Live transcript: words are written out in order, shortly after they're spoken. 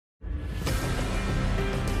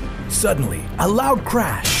Suddenly, a loud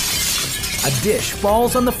crash. A dish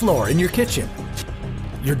falls on the floor in your kitchen.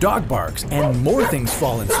 Your dog barks and more things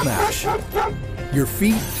fall and smash. Your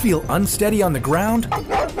feet feel unsteady on the ground.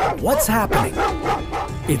 What's happening?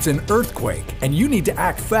 It's an earthquake and you need to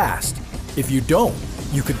act fast. If you don't,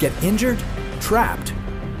 you could get injured, trapped,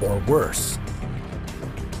 or worse.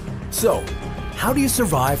 So, how do you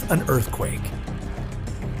survive an earthquake?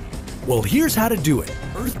 Well, here's how to do it.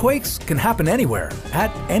 Earthquakes can happen anywhere,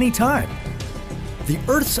 at any time. The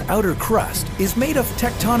Earth's outer crust is made of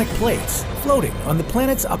tectonic plates floating on the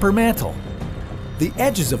planet's upper mantle. The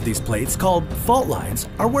edges of these plates, called fault lines,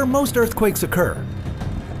 are where most earthquakes occur.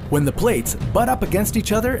 When the plates butt up against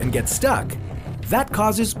each other and get stuck, that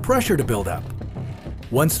causes pressure to build up.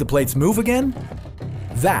 Once the plates move again,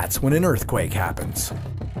 that's when an earthquake happens.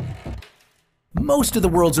 Most of the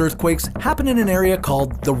world's earthquakes happen in an area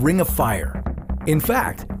called the Ring of Fire. In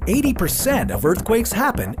fact, 80% of earthquakes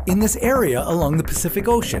happen in this area along the Pacific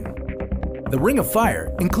Ocean. The Ring of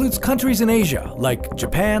Fire includes countries in Asia like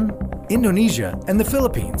Japan, Indonesia, and the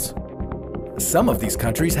Philippines. Some of these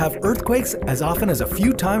countries have earthquakes as often as a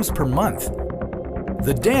few times per month.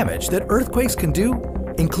 The damage that earthquakes can do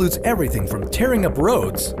includes everything from tearing up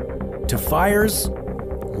roads to fires,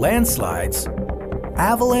 landslides,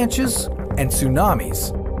 avalanches, and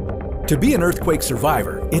tsunamis. To be an earthquake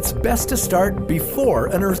survivor, it's best to start before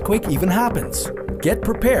an earthquake even happens. Get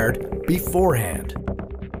prepared beforehand.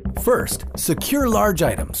 First, secure large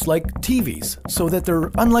items like TVs so that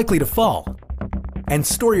they're unlikely to fall. And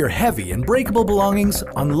store your heavy and breakable belongings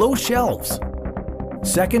on low shelves.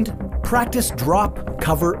 Second, practice drop,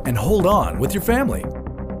 cover, and hold on with your family.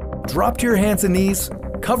 Drop to your hands and knees,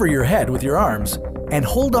 cover your head with your arms, and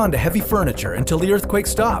hold on to heavy furniture until the earthquake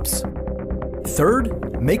stops.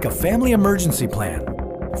 Third, make a family emergency plan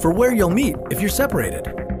for where you'll meet if you're separated.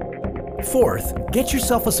 Fourth, get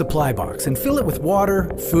yourself a supply box and fill it with water,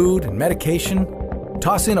 food, and medication.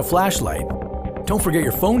 Toss in a flashlight. Don't forget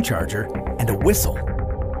your phone charger and a whistle.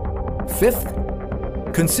 Fifth,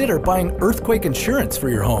 consider buying earthquake insurance for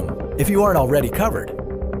your home if you aren't already covered.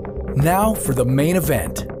 Now for the main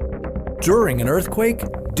event. During an earthquake,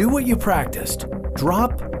 do what you practiced.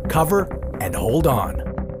 Drop, cover, and hold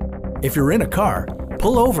on. If you're in a car,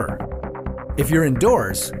 pull over. If you're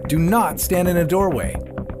indoors, do not stand in a doorway.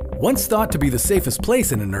 Once thought to be the safest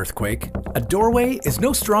place in an earthquake, a doorway is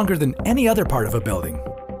no stronger than any other part of a building.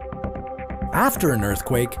 After an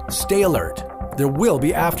earthquake, stay alert. There will be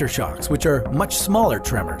aftershocks, which are much smaller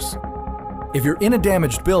tremors. If you're in a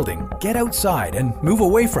damaged building, get outside and move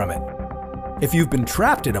away from it. If you've been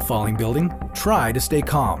trapped in a falling building, try to stay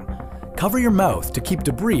calm. Cover your mouth to keep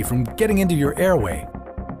debris from getting into your airway.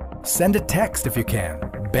 Send a text if you can,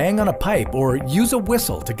 bang on a pipe, or use a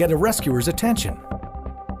whistle to get a rescuer's attention.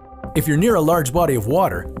 If you're near a large body of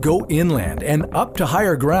water, go inland and up to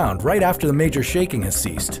higher ground right after the major shaking has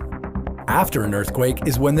ceased. After an earthquake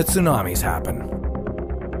is when the tsunamis happen.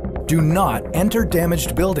 Do not enter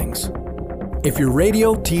damaged buildings. If your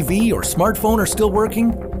radio, TV, or smartphone are still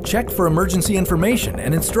working, check for emergency information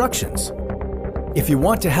and instructions. If you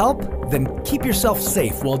want to help, then keep yourself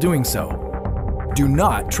safe while doing so. Do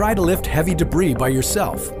not try to lift heavy debris by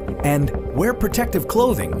yourself, and wear protective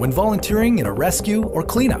clothing when volunteering in a rescue or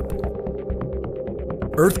cleanup.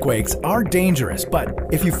 Earthquakes are dangerous, but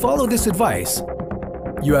if you follow this advice,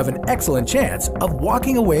 you have an excellent chance of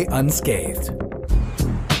walking away unscathed.